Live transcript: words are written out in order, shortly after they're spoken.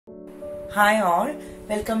Hi all,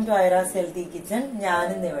 welcome to Ira's Healthy Kitchen.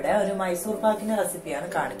 ഞാനിന്നിവിടെ ഒരു മൈസൂർ പാക്കിന്റെ റെസിപ്പിയാണ്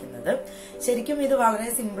കാണിക്കുന്നത്. ശരിക്കും ഇത് വളരെ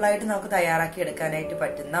സിമ്പിൾ ആയിട്ട് നമുക്ക് തയ്യാറാക്കി എടുക്കാനായിട്ട്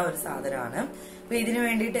പറ്റുന്ന ഒരു സാധനമാണ്. അപ്പോൾ ഇതിനു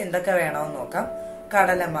വേണ്ടിയിട്ട് എന്തൊക്കെ വേണമെന്ന് നോക്കാം.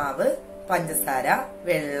 കടലമാവ്, പഞ്ചസാര,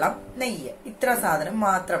 വെള്ളം, നെയ്യ്, ഇത്ര സാധനം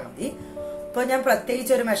മാത്രം മതി. അപ്പോൾ ഞാൻ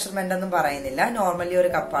പ്രത്യേകിച്ച് ഒരു മെഷർമെന്റ് ഒന്നും പറയുന്നില്ല. നോർമലി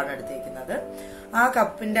ഒരു കപ്പാണ് എടുത്തിരിക്കുന്നത്. ആ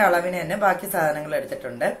കപ്പിന്റെ അളവിന് തന്നെ ബാക്കി സാധനങ്ങൾ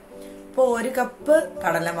എടുത്തിട്ടുണ്ട്. ഇപ്പോൾ ഒരു കപ്പ്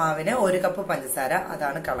കടലമാവിന് ഒരു കപ്പ് പഞ്ചസാര,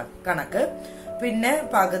 അതാണ് കണക്ക്. പിന്നെ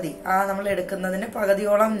പകുതി നമ്മൾ എടുക്കുന്നതിന്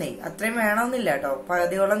പകുതിയോളം നെയ്യ്, അത്രയും വേണമെന്നില്ല കേട്ടോ.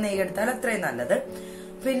 പകുതിയോളം നെയ്യ് എടുത്താൽ അത്രയും നല്ലത്.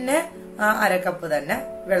 പിന്നെ അരക്കപ്പ് തന്നെ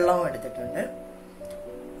വെള്ളവും എടുത്തിട്ടുണ്ട്.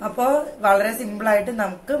 അപ്പോൾ വളരെ സിമ്പിളായിട്ട്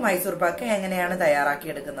നമുക്ക് മൈസൂർ പാക്ക് എങ്ങനെയാണ്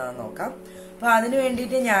തയ്യാറാക്കി എടുക്കുന്നതെന്ന് നോക്കാം. അപ്പൊ അതിനു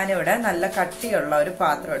വേണ്ടിയിട്ട് ഞാനിവിടെ നല്ല കട്ടിയുള്ള ഒരു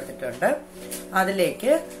പാത്രം എടുത്തിട്ടുണ്ട്.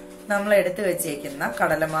 അതിലേക്ക് നമ്മൾ എടുത്തു വെച്ചേക്കുന്ന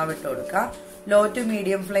കടലമാവ് ഇട്ട് കൊടുക്കുക. ലോ ടു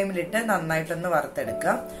മീഡിയം ഫ്ലെയിമിലിട്ട് നന്നായിട്ടൊന്ന്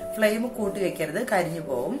വറുത്തെടുക്കുക. ഫ്ലെയിം കൂട്ടി വെക്കരുത്, കരിഞ്ഞു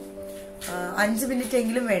പോവും. 5 മിനിറ്റ്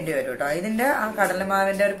എങ്കിലും വേണ്ടി വരും കേട്ടോ. ഇതിന്റെ ആ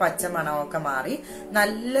കടലമാവിന്റെ ഒരു പച്ച മണമൊക്കെ മാറി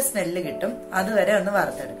നല്ല സ്മെല്ല് കിട്ടും. അതുവരെ ഒന്ന്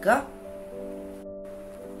വറുത്തെടുക്കുക.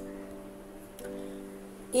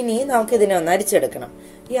 ഇനി നമുക്ക് ഇതിനെ ഒന്ന് അരിച്ചെടുക്കണം.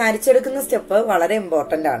 ഈ അരിച്ചെടുക്കുന്ന സ്റ്റെപ്പ് വളരെ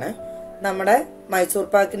ഇമ്പോർട്ടന്റ് ആണ്. നമ്മുടെ മൈസൂർ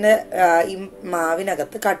പാക്കിന്റെ ഈ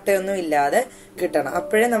മാവിനകത്ത് കട്ടയൊന്നും ഇല്ലാതെ കിട്ടണം.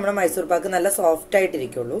 അപ്പോഴേ നമ്മുടെ മൈസൂർ പാക്ക് നല്ല സോഫ്റ്റ്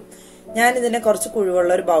ആയിട്ടിരിക്കുള്ളൂ. ഞാൻ ഇതിനെ കുറച്ച്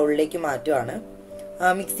കുഴിവുള്ള ഒരു ബൗളിലേക്ക് മാറ്റുവാണ്.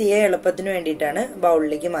 മിക്സ് ചെയ്യാൻ എളുപ്പത്തിന് വേണ്ടിയിട്ടാണ്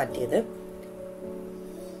ബൗളിലേക്ക് മാറ്റിയത്.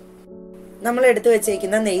 നമ്മൾ എടുത്തു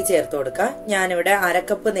വെച്ചേക്കുന്ന നെയ്യ് ചേർത്ത് കൊടുക്കുക. ഞാനിവിടെ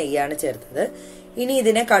അരക്കപ്പ് നെയ്യാണ് ചേർത്തത്. ഇനി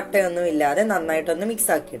ഇതിനെ കട്ടയൊന്നും ഇല്ലാതെ നന്നായിട്ടൊന്ന്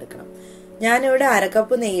മിക്സ് ആക്കി എടുക്കണം. ഞാനിവിടെ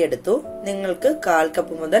അരക്കപ്പ് നെയ്യ് എടുത്തു. നിങ്ങൾക്ക് 1/4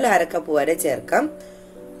 കപ്പ് മുതൽ അരക്കപ്പ് വരെ ചേർക്കാം.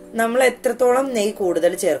 നമ്മൾ എത്രത്തോളം നെയ്യ്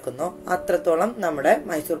കൂടുതൽ ചേർക്കുന്നോ അത്രത്തോളം നമ്മുടെ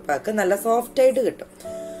മൈസൂർ പാക്ക് നല്ല സോഫ്റ്റ് ആയിട്ട് കിട്ടും.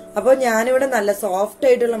 അപ്പോൾ ഞാനിവിടെ നല്ല സോഫ്റ്റ്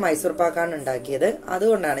ആയിട്ടുള്ള മൈസൂർ പാക്കാണ് ഉണ്ടാക്കിയത്.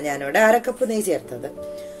 അതുകൊണ്ടാണ് ഞാനിവിടെ അരക്കപ്പ് നെയ്യ് ചേർത്തത്.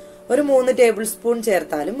 ഒരു 3 ടേബിൾ സ്പൂൺ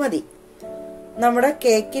ചേർത്താലും മതി. നമ്മുടെ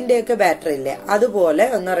കേക്കിന്റെ ഒക്കെ ബാറ്റർ ഇല്ലേ, അതുപോലെ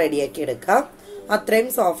ഒന്ന് റെഡിയാക്കി എടുക്കാം. അത്രയും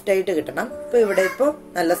സോഫ്റ്റ് ആയിട്ട് കിട്ടണം. ഇപ്പൊ ഇവിടെ ഇപ്പൊ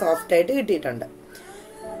നല്ല സോഫ്റ്റ് ആയിട്ട് കിട്ടിയിട്ടുണ്ട്.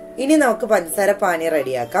 ഇനി നമുക്ക് പഞ്ചസാര പാനി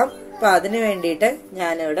റെഡിയാക്കാം. അപ്പൊ അതിനു വേണ്ടിയിട്ട്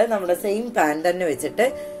ഞാനിവിടെ നമ്മുടെ സെയിം പാൻ തന്നെ വെച്ചിട്ട്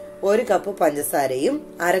 1 കപ്പ് പഞ്ചസാരയും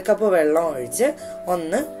അരക്കപ്പ് വെള്ളം ഒഴിച്ച്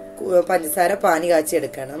ഒന്ന് പഞ്ചസാര പാനി കാച്ചി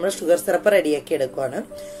എടുക്കുകയാണ്. നമ്മൾ ഷുഗർ സിറപ്പ് റെഡിയാക്കി എടുക്കുകയാണ്.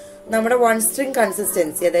 നമ്മുടെ 1 സ്ട്രിങ്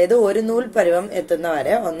കൺസിസ്റ്റൻസി, അതായത് ഒരു നൂൽ പരുവം എത്തുന്ന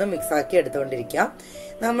വരെ ഒന്ന് മിക്സ് ആക്കി എടുത്തുകൊണ്ടിരിക്കുക.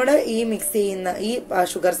 നമ്മുടെ ഈ മിക്സ് ചെയ്യുന്ന ഈ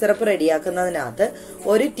ഷുഗർ സിറപ്പ് റെഡിയാക്കുന്നതിനകത്ത്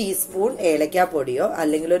 1 ടീസ്പൂൺ ഏലക്ക പൊടിയോ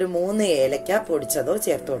അല്ലെങ്കിൽ ഒരു 3 ഏലക്ക പൊടിച്ചതോ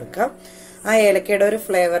ചേർത്ത് കൊടുക്കാം. ആ ഏലക്കയുടെ ഒരു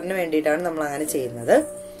ഫ്ലേവറിന് വേണ്ടിയിട്ടാണ് നമ്മൾ അങ്ങനെ ചെയ്യുന്നത്.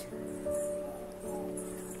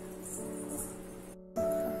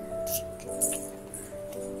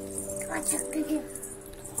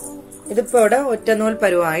 ഇതിപ്പോ ഇവിടെ ഒറ്റനൂൽ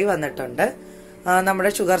പരുവമായി വന്നിട്ടുണ്ട്. നമ്മുടെ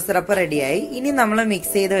ഷുഗർ സിറപ്പ് റെഡിയായി. ഇനി നമ്മൾ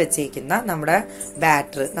മിക്സ് ചെയ്ത് വെച്ചേക്കുന്ന നമ്മുടെ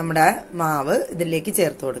ബാറ്റർ, നമ്മുടെ മാവ് ഇതിലേക്ക്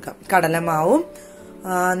ചേർത്ത് കൊടുക്കാം. കടലമാവും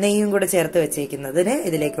നെയ്യും കൂടെ ചേർത്ത് വെച്ചേക്കുന്നതിന്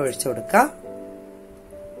ഇതിലേക്ക് ഒഴിച്ചു കൊടുക്കാം.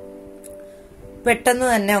 പെട്ടെന്ന്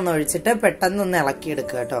തന്നെ ഒന്ന് ഒഴിച്ചിട്ട് പെട്ടെന്ന് ഒന്ന്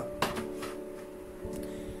ഇളക്കിയെടുക്കുക കേട്ടോ.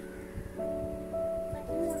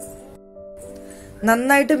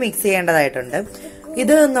 നന്നായിട്ട് മിക്സ് ചെയ്യേണ്ടതായിട്ടുണ്ട്.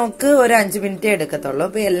 ഇത് നമുക്ക് ഒരു 5 മിനിറ്റ് എടുക്കത്തുള്ളൂ.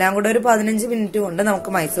 അപ്പൊ എല്ലാം കൂടെ ഒരു 15 മിനിറ്റ് കൊണ്ട് നമുക്ക്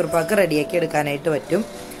മൈസൂർ പാക്ക് റെഡിയാക്കി എടുക്കാനായിട്ട് പറ്റും.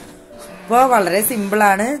 അപ്പോൾ വളരെ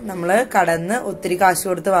സിമ്പിളാണ്. നമ്മൾ കടന്ന് ഒത്തിരി കാശ്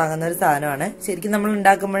കൊടുത്ത് വാങ്ങുന്ന ഒരു സാധനമാണ്. ശരിക്കും നമ്മൾ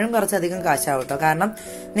ഉണ്ടാക്കുമ്പോഴും കുറച്ചധികം കാശാവും കേട്ടോ, കാരണം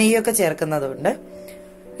നെയ്യൊക്കെ ചേർക്കുന്നതുകൊണ്ട്.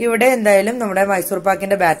 ഇവിടെ എന്തായാലും നമ്മുടെ മൈസൂർ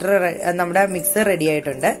പാക്കിന്റെ ബാറ്റർ, നമ്മുടെ മിക്സ് റെഡി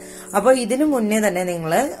ആയിട്ടുണ്ട്. അപ്പോൾ ഇതിനു മുന്നേ തന്നെ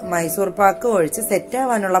നിങ്ങൾ മൈസൂർ പാക്ക് ഒഴിച്ച് സെറ്റ്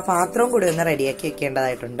ആവാനുള്ള പാത്രവും കൂടി ഒന്ന് റെഡിയാക്കി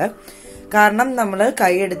വെക്കേണ്ടതായിട്ടുണ്ട്. കാരണം നമ്മൾ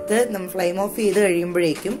കൈയെടുത്ത് ഫ്ലെയിം ഓഫ് ചെയ്ത്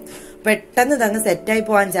കഴിയുമ്പോഴേക്കും പെട്ടെന്ന് ഇതങ്ങ് സെറ്റായി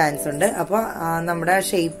പോകാൻ ചാൻസ് ഉണ്ട്. അപ്പോൾ നമ്മുടെ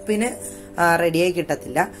ഷേപ്പിന് റെഡിയായി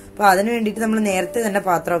കിട്ടത്തില്ല. അപ്പോൾ അതിന് വേണ്ടിയിട്ട് നമ്മൾ നേരത്തെ തന്നെ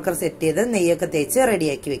പാത്രമൊക്കെ സെറ്റ് ചെയ്ത് നെയ്യൊക്കെ തേച്ച്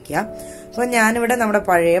റെഡിയാക്കി വെക്കുക. അപ്പോൾ ഞാനിവിടെ നമ്മുടെ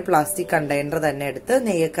പഴയ പ്ലാസ്റ്റിക് കണ്ടെയ്നർ തന്നെ എടുത്ത്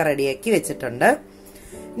നെയ്യൊക്കെ റെഡിയാക്കി വെച്ചിട്ടുണ്ട്.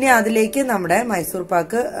 ഇനി അതിലേക്ക് നമ്മുടെ മൈസൂർ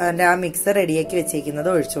പാക്ക് ആ മിക്സ് റെഡിയാക്കി വെച്ചേക്കുന്നത്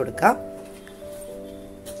ഒഴിച്ചു കൊടുക്കാം.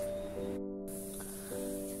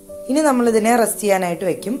 ഇനി നമ്മൾ ഇതിനെ റെസ്റ്റ് ചെയ്യാനായിട്ട്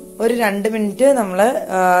വെക്കും. ഒരു 2 മിനിറ്റ് നമ്മൾ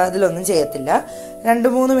ഇതിലൊന്നും ചെയ്യത്തില്ല.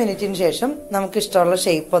 2-3 മിനിറ്റിന് ശേഷം നമുക്ക് ഇഷ്ടമുള്ള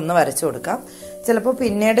ഷേപ്പ് ഒന്ന് വരച്ചു കൊടുക്കാം. ചിലപ്പോൾ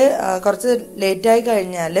പിന്നീട് കുറച്ച് ലേറ്റായി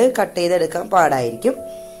കഴിഞ്ഞാൽ കട്ട് ചെയ്തെടുക്കാൻ പാടായിരിക്കും.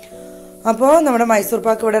 അപ്പോൾ നമ്മുടെ മൈസൂർ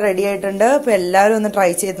പാക്ക് ഇവിടെ റെഡി ആയിട്ടുണ്ട്. അപ്പോൾ എല്ലാവരും ഒന്ന്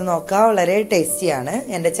ട്രൈ ചെയ്ത് നോക്കുക. വളരെ ടേസ്റ്റിയാണ്.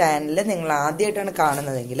 എൻ്റെ ചാനൽ നിങ്ങൾ ആദ്യമായിട്ടാണ്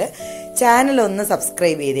കാണുന്നതെങ്കിൽ ചാനൽ ഒന്ന്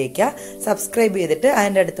സബ്സ്ക്രൈബ് ചെയ്തേക്കുക. സബ്സ്ക്രൈബ് ചെയ്തിട്ട്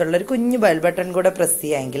അതിൻ്റെ അടുത്തുള്ളൊരു കുഞ്ഞു ബെൽ ബട്ടൺ കൂടെ പ്രസ്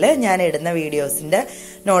ചെയ്യുമെങ്കിൽ ഞാൻ ഇടുന്ന വീഡിയോസിൻ്റെ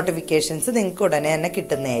നോട്ടിഫിക്കേഷൻസ് നിങ്ങൾക്ക് ഉടനെ തന്നെ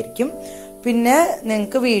കിട്ടുന്നതായിരിക്കും. പിന്നെ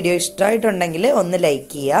നിങ്ങൾക്ക് വീഡിയോ ഇഷ്ടമായിട്ടുണ്ടെങ്കിൽ ഒന്ന് ലൈക്ക്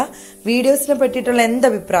ചെയ്യുക. വീഡിയോസിനെ പറ്റിയിട്ടുള്ള എന്ത്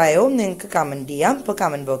അഭിപ്രായവും നിങ്ങൾക്ക് കമൻറ്റ് ചെയ്യാം. ഇപ്പോൾ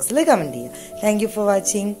കമൻറ്റ് ബോക്സിൽ കമൻറ്റ് ചെയ്യാം. Thank you for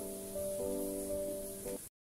watching.